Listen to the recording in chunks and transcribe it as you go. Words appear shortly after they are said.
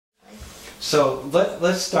So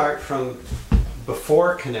let's start from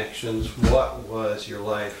before Connections. What was your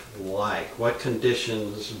life like? What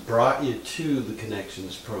conditions brought you to the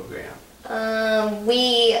Connections program?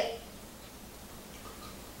 We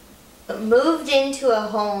moved into a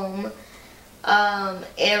home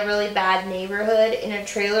in a really bad neighborhood in a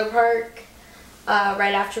trailer park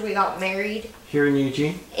right after we got married. Here in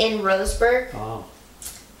Eugene? In Roseburg. Oh.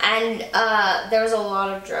 And there was a lot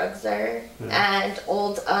of drugs there, and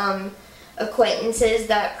old acquaintances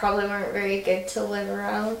that probably weren't very good to live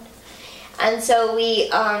around. And so we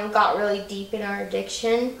got really deep in our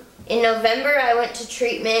addiction. In November, I went to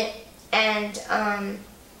treatment, and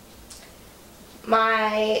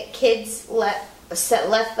my kids left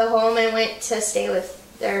the home and went to stay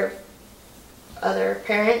with their other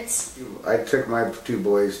parents. I took my two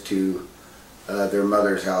boys to their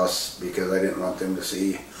mother's house because I didn't want them to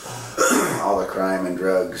see all the crime and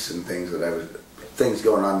drugs and things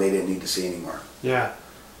going on they didn't need to see anymore. Yeah.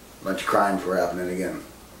 A bunch of crimes were happening again.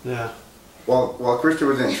 Yeah. While Krysta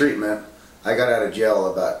was in treatment, I got out of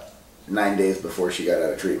jail about 9 days before she got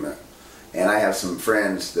out of treatment. And I have some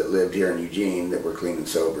friends that lived here in Eugene that were clean and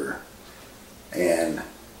sober. And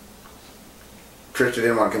Krysta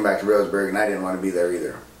didn't want to come back to Roseburg, and I didn't want to be there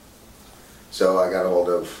either. So I got a hold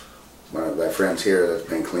of one of my friends here that's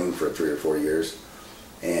been clean for 3 or 4 years,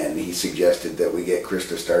 and he suggested that we get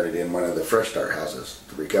Krysta started in one of the Fresh Start houses,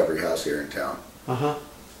 the recovery house here in town. Uh-huh.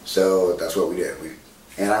 So that's what we did.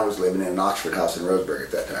 And I was living in an Oxford house in Roseburg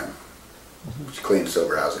at that time, which is clean and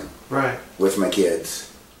sober housing. Right. With my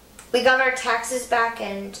kids. We got our taxes back,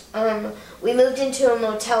 and we moved into a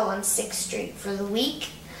motel on 6th Street for the week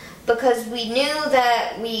because we knew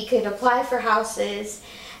that we could apply for houses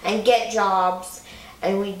and get jobs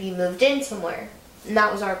and we'd be moved in somewhere. And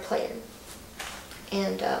that was our plan.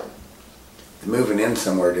 And the moving in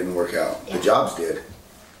somewhere didn't work out. Yeah. The jobs did.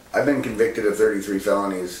 I've been convicted of 33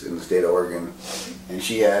 felonies in the state of Oregon, and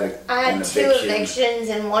she had I had 2 evictions,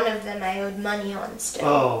 and one of them I owed money on still.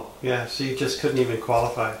 Oh, yeah, so you just couldn't even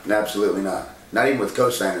qualify. Absolutely not. Not even with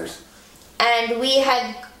co-signers. And we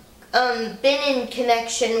had been in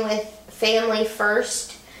connection with Family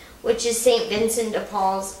First, which is Saint Vincent de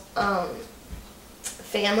Paul's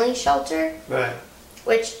family shelter. Right.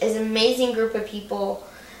 Which is an amazing group of people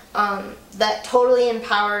that totally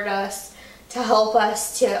empowered us to help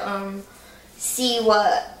us to see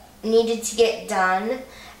what needed to get done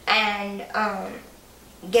and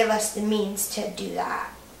give us the means to do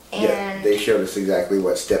that. And yeah, they showed us exactly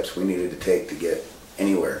what steps we needed to take to get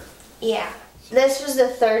anywhere. Yeah. This was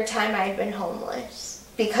the 3rd time I'd been homeless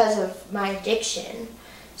because of my addiction.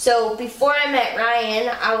 So before I met Ryan,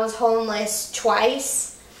 I was homeless twice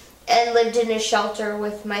and lived in a shelter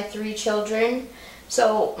with my 3 children.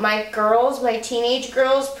 So my teenage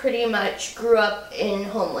girls pretty much grew up in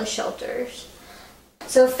homeless shelters.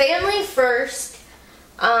 So Family First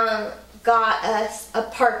got us a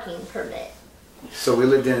parking permit. So we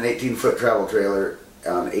lived in an 18-foot travel trailer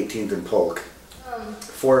on 18th and Polk.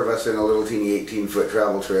 4 of us in a little teeny 18-foot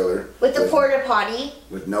travel trailer. With a porta potty.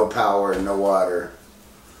 With no power and no water.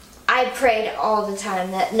 I prayed all the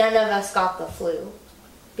time that none of us got the flu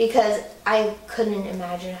because I couldn't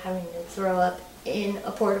imagine having to throw up in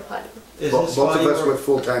a porta potty. Both of us with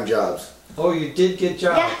full-time jobs. Oh, you did get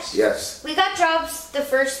jobs? Yeah. Yes. We got jobs the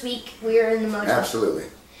first week we were in the motel. Absolutely.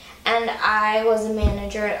 And I was a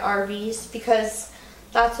manager at Arby's because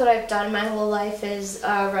that's what I've done my whole life is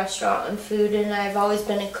restaurant and food, and I've always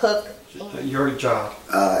been a cook. Your job?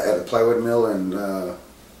 At a plywood mill in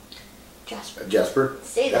Jasper.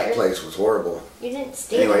 Stay there. That place was horrible. You didn't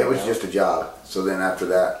stay there. Anyway, it was just a job. So then after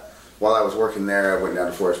that, while I was working there, I went down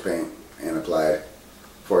to Forest Paint and applied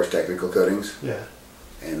Forest Technical Coatings. Yeah.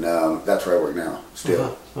 And that's where I work now,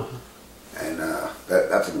 still. Uh-huh. Uh-huh. And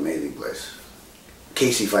that's an amazing place.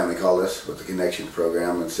 Casey finally called us with the Connections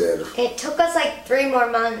program and said... It took us like 3 more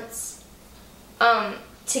months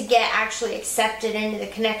to get actually accepted into the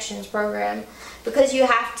Connections program because you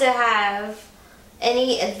have to have...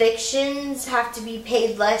 Any evictions have to be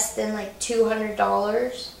paid less than like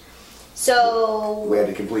 $200. So... We had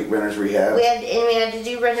to complete renter's rehab. We had to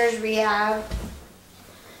do renter's rehab.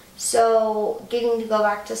 So getting to go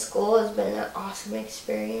back to school has been an awesome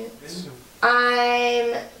experience.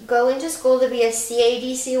 I'm going to school to be a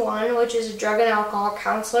CADC1, which is a drug and alcohol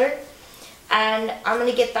counselor. And I'm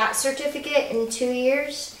going to get that certificate in 2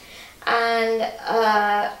 years. And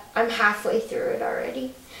I'm halfway through it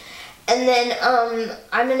already. And then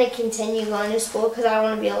I'm going to continue going to school because I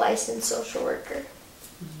want to be a licensed social worker.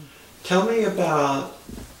 Tell me about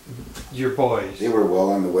your boys. They were well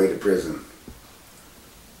on the way to prison,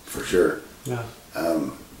 for sure. Yeah.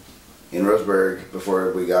 In Roseburg,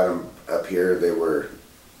 before we got them up here,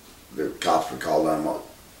 the cops were called on them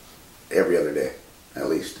every other day, at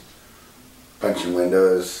least. Punching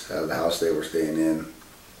windows out of the house they were staying in,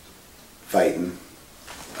 fighting,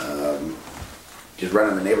 just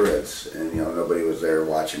running the neighborhoods, and nobody was there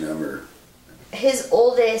watching them. Or his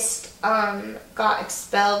oldest got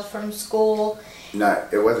expelled from school.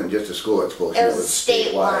 It wasn't just a school expulsion. It was a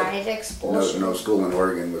statewide expulsion. No school in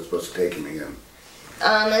Oregon was supposed to take him again.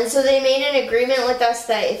 And so they made an agreement with us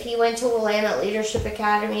that if he went to Willamette Leadership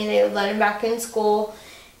Academy, they would let him back in school.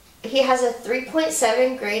 He has a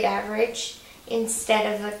 3.7 grade average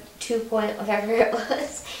instead of a 2 point whatever it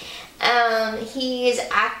was. He is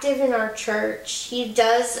active in our church. He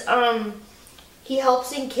does, he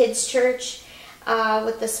helps in kids' church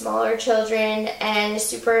with the smaller children and is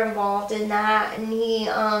super involved in that. And he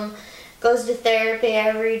goes to therapy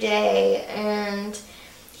every day, and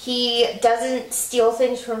he doesn't steal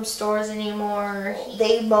things from stores anymore.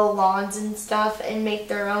 They mow lawns and stuff and make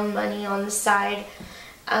their own money on the side.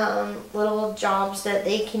 Little jobs that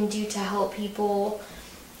they can do to help people.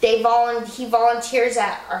 He volunteers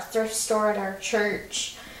at our thrift store at our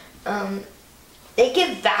church. They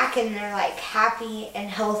give back and they're like happy and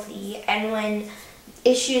healthy. And when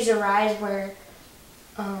issues arise where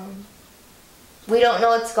we don't know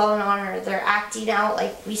what's going on or they're acting out,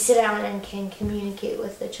 like, we sit down and can communicate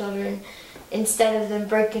with the children instead of them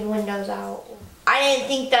breaking windows out. I didn't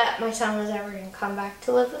think that my son was ever going to come back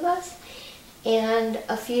to live with us. And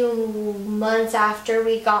a few months after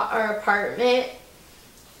we got our apartment,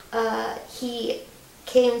 he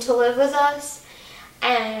came to live with us,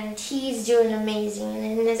 and he's doing amazing.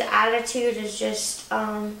 And his attitude is just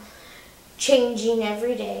changing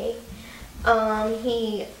every day.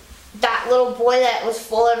 That little boy that was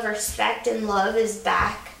full of respect and love is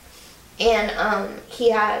back, and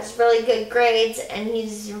he has really good grades, and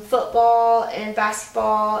he's in football and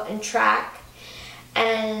basketball and track.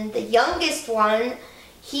 And the youngest one,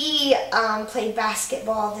 he played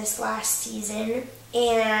basketball this last season,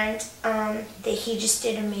 and he just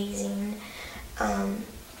did amazing.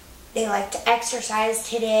 They like to exercise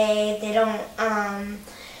today. They don't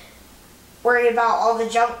worry about all the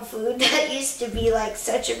junk food that used to be like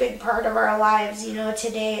such a big part of our lives.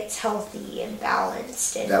 Today it's healthy and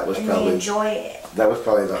balanced, and they enjoy it. That was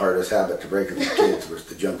probably the hardest habit to break with the kids, was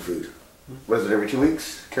the junk food. Was it every 2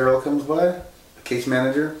 weeks Carol comes by? Case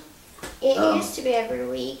manager? It used to be every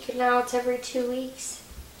week, and now it's every 2 weeks,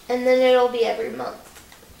 and then it'll be every month.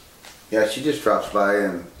 Yeah, she just drops by,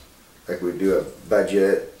 and like we do a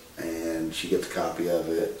budget, and she gets a copy of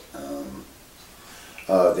it.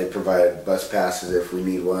 They provide bus passes if we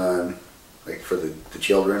need one, like for the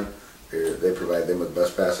children. They provide them with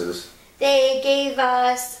bus passes. They gave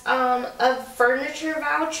us a furniture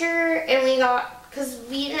voucher, and because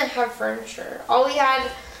we didn't have furniture. All we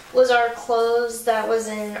had was our clothes that was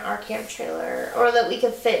in our camp trailer, or that we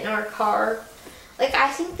could fit in our car. Like, I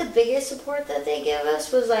think the biggest support that they give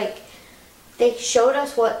us was, like, they showed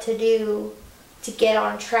us what to do to get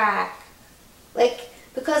on track. Like,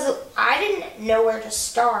 because I didn't know where to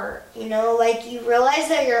start, like, you realize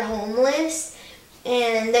that you're homeless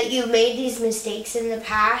and that you made these mistakes in the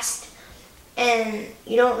past, and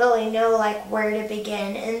you don't really know, like, where to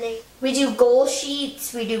begin. And we do goal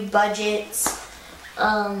sheets, we do budgets.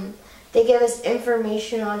 They give us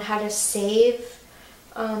information on how to save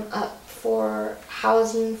up for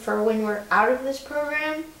housing for when we're out of this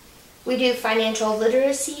program. We do financial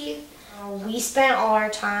literacy. We spent all our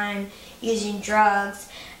time using drugs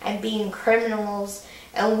and being criminals,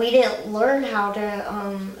 and we didn't learn how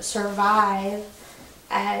to survive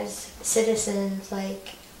as citizens,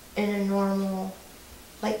 like, in a normal,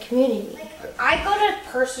 like, community. I go to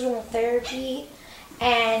personal therapy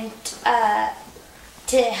and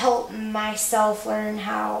to help myself learn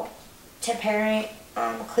how to parent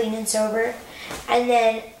clean and sober. And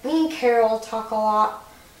then me and Carol talk a lot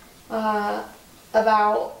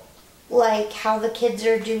about, like, how the kids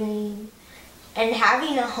are doing and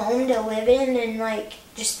having a home to live in, and, like,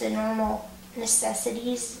 just the normal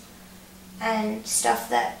necessities and stuff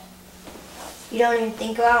that you don't even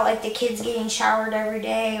think about, like the kids getting showered every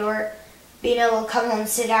day, or being able to come home and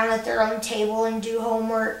sit down at their own table and do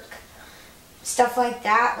homework. Stuff like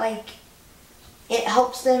that. Like, it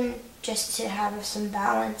helps them just to have some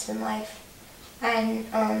balance in life and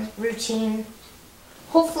routine.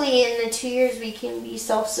 Hopefully in the 2 years we can be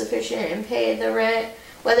self-sufficient and pay the rent,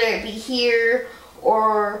 whether it be here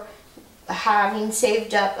or having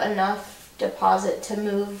saved up enough deposit to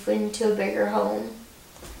move into a bigger home.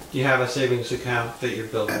 Do you have a savings account that you're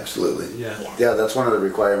building? Absolutely. Yeah. Yeah, that's one of the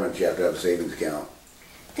requirements. You have to have a savings account.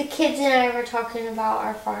 The kids and I were talking about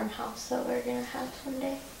our farmhouse that we're gonna have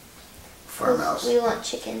someday. Farmhouse. We want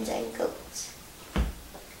chickens and goats.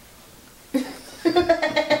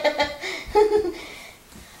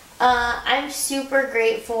 I'm super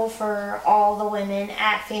grateful for all the women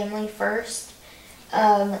at Family First,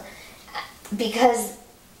 because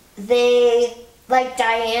they, like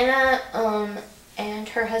Diana and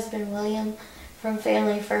her husband William from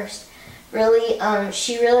Family First, really,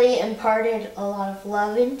 she really imparted a lot of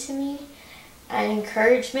love into me and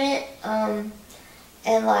encouragement, and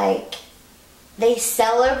like they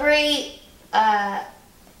celebrate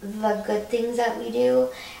the good things that we do,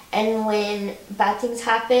 and when bad things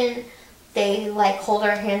happen, they like hold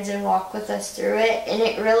our hands and walk with us through it, and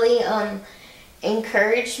it really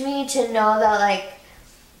encouraged me to know that like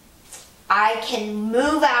I can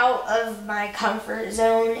move out of my comfort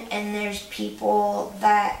zone, and there's people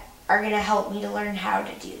that are going to help me to learn how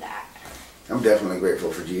to do that. I'm definitely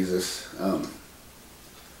grateful for Jesus.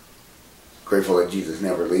 Grateful that Jesus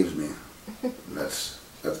never leaves me. That's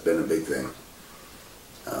been a big thing.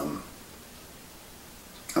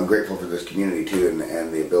 I'm grateful for this community too,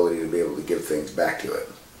 and the ability to be able to give things back to it.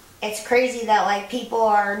 It's crazy that like people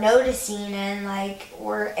are noticing, and like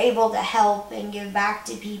we're able to help and give back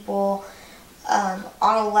to people on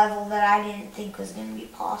a level that I didn't think was going to be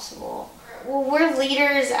possible. Well, we're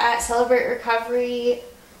leaders at Celebrate Recovery,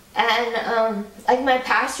 and like my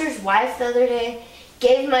pastor's wife the other day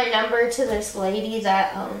gave my number to this lady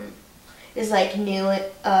that is like new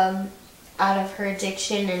out of her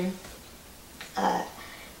addiction, and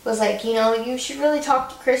was like, you know, you should really talk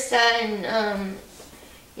to Krysta, and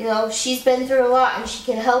you know, she's been through a lot and she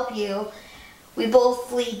can help you. We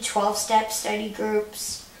both lead 12-step study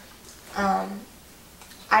groups.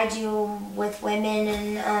 I do with women,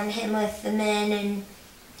 and him with the men. And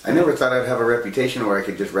I never thought I'd have a reputation where I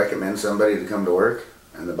could just recommend somebody to come to work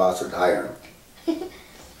and the boss would hire them.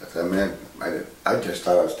 I mean, I just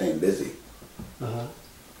thought I was staying busy.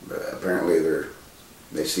 But apparently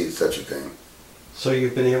they see such a thing. So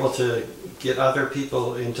you've been able to get other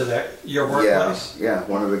people into your workplace? Yeah.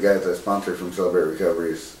 One of the guys I sponsor from Celebrate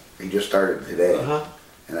Recovery, he just started today.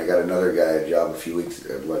 And I got another guy a job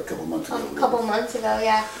a couple months ago. A couple months ago,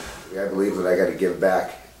 yeah. I believe that I got to give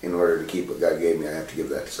back in order to keep what God gave me. I have to give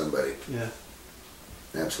that to somebody. Yeah.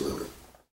 Absolutely.